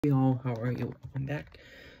Hey y'all, how are you? Welcome back.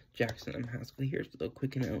 Jackson, I'm Haskell here. So the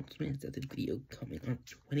quick announcement that the video coming on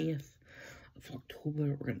 20th of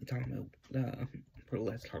October, we're going to be talking about for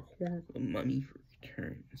Let's Talk Horror, The Mummy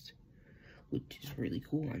Returns, which is really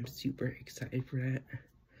cool. I'm super excited for that.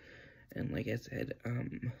 And like I said,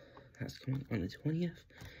 that's coming on the 20th.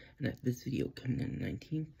 And at this video coming on the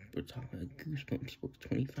 19th, we're talking about Goosebumps Book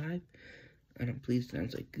 25. And I'm pleased to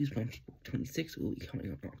announce that Goosebumps Book 26 will be coming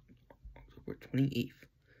on October 28th.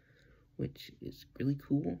 Which is really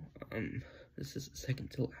cool. This is the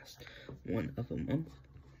second to last one of a month,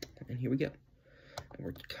 and here we go. And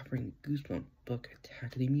we're covering the Goosebumps book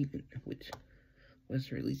Attack of the Mutant, which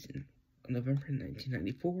was released in November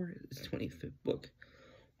 1994. It's 25th book,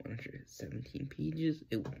 117 pages.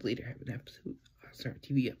 It will later have an episode,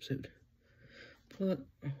 TV episode, but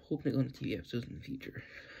I'm hoping to go on TV episodes in the future.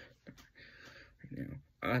 Right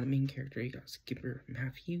now, the main character, you got Skipper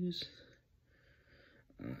Matthews.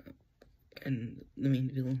 And the main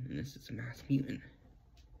villain in this is a masked mutant.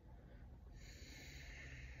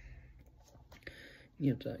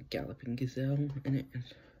 You have the Galloping Gazelle in it,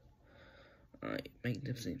 and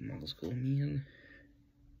Magnificent Model School Man.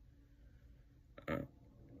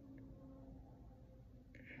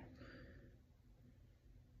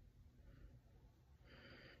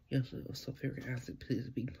 You also have sulfuric acid plays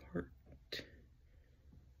a big part.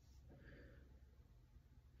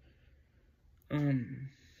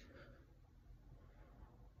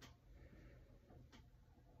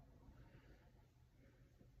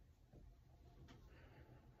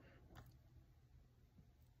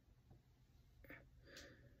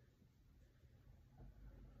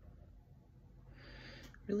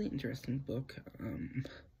 Really interesting book.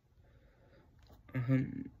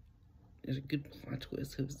 There's a good plot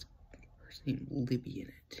twist. It was person named Libby in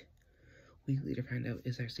it. We later find out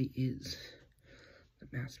it actually is the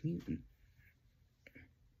masked mutant.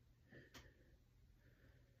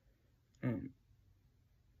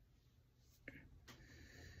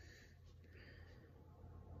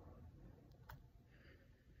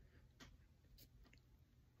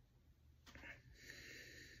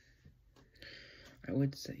 I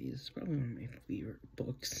would say this is probably one of my favorite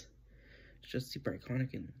books. It's just super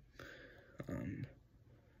iconic, and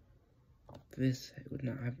this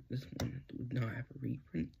one would not have a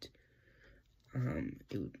reprint.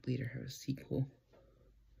 It would later have a sequel.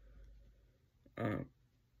 And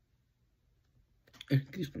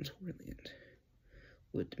Goosebumps Horrorland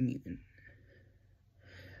with the mutant.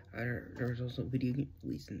 There was also a video game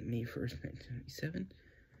released on May 1st, 1997,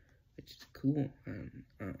 which is cool.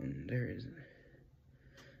 There is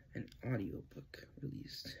an audiobook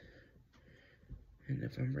released in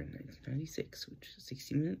November 1996, which is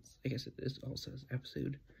 60 minutes. I guess it is also an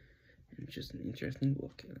episode, and it's just an interesting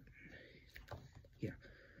book. Yeah,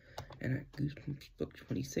 and at Goosebumps Book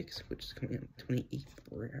 26, which is coming out on the 28th,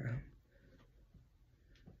 we're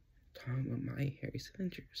talking about my Harry's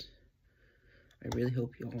Adventures. I really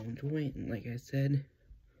hope you all enjoy it, and like I said,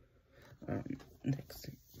 next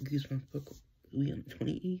Goosebumps book will be on the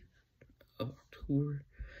 28th of October.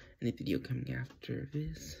 And the video coming after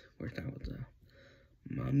this, we're talking about the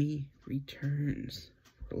Mummy Returns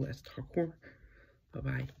for Let's Talk Horror.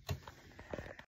 Bye-bye.